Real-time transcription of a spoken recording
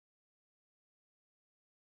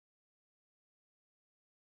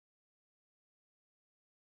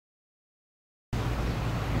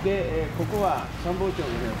で、ここは参謀長で、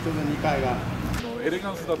ちょうど2階が。エレガ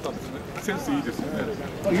ンスだったんですね。センスいいですよね。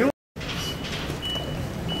一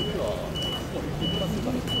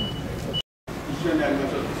緒にやりま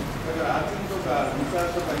しょう。だから厚みとか二酸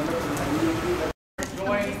とか命の入力が。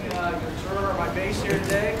Join your tour of my base here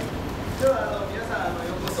today. 今日は皆さん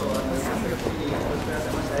ようこそお越しくださ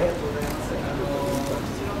いましてありがとうございます。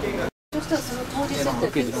基地の見学。そしたらその当日っ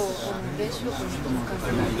て結構練習力に難し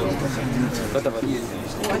いので。バタバタいいですね。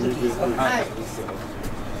はい。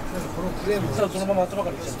このクレームさそのまま頭か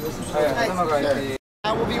ら来ちゃう。はい、頭が開いて。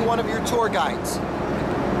I will be one of your tour guides.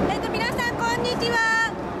 皆さんこんにち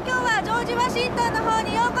は。今日はジョージ・ワシントンの方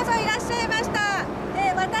にようこそいらっしゃいました。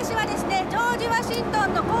私はですね、ジョージ・ワシント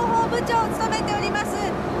ンの広報部長を務めております、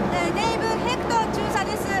ネイブ・ヘクトン中佐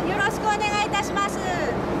です。よろしくお願いいたします。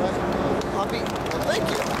Thank you. Thank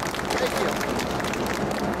you.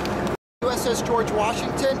 USS George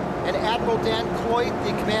Washington and Admiral Dan Cloyd,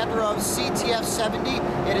 the commander of CTF-70.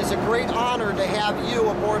 It is a great honor to have you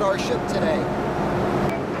aboard our ship today.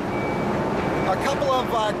 A couple of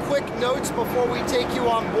quick notes before we take you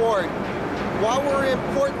on board. While we're in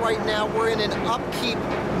port right now, we're in an upkeep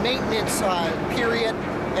maintenance period,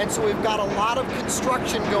 and so we've got a lot of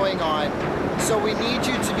construction going on. So we need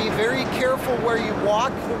you to be very careful where you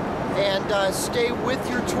walk and stay with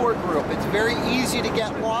your tour group. It's very easy to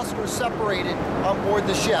get lost or separated on board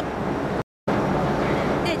the ship.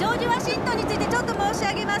 ジョージ・ワシントンについてちょっと申し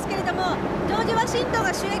上げますけれども、ジョージ・ワシントンが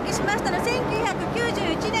就役しましたのは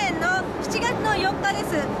1991年の7月の4日で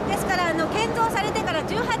す。ですから建造されてから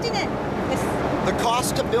18年です。The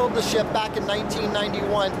cost to build the ship back in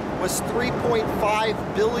 1991 was $3.5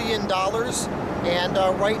 billion, and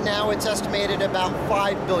right now it's estimated about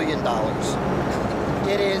 $5 billion.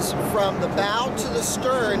 It is from the bow to the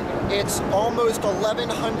stern, it's almost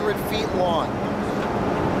 1,100 feet long.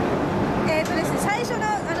 ですね、最初の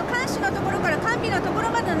艦首のところから艦尾のところ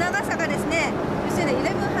までの長さがですね、要するに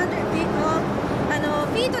1100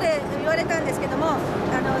フィートで言われたんですけども、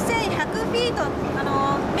1100フィート、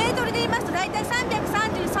メートルで言いますと大体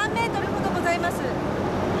333メートルほどございます。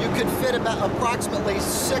You could fit about approximately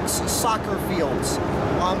 6 soccer fields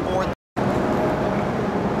on board.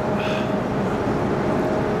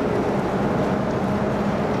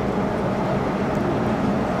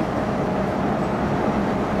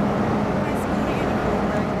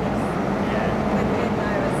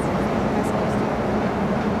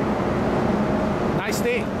 Nice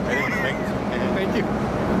day. Thank you.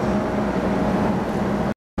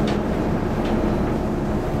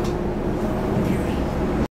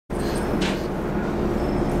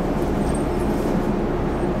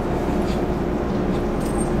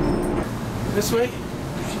 This way.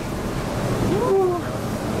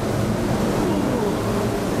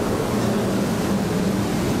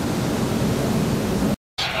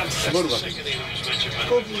絞るわけです。飛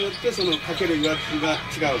行機によってそのかける油圧が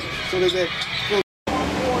違う。それで。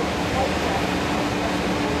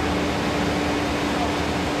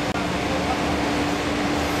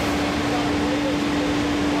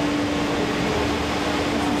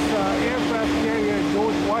Aircraft carrier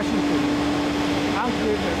George Washington,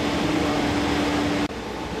 anchored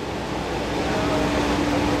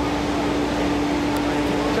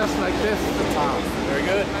just like this. Wow, very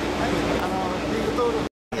good.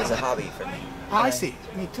 It's a hobby for me. I see.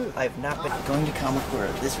 Me too. I've not been going to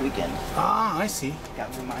Kamakura this weekend. Ah, I see. Got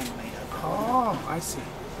my mind made up. Oh, I see.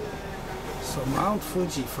 So Mount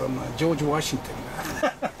Fuji from George Washington.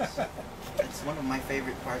 It's one of my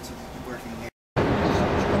favorite parts of working here.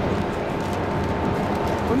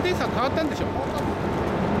 コンデンサー変わったんでしょ。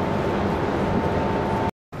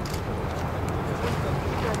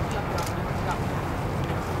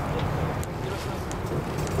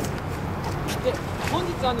で、本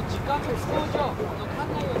日時間の飛行場館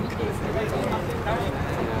内を見ていただ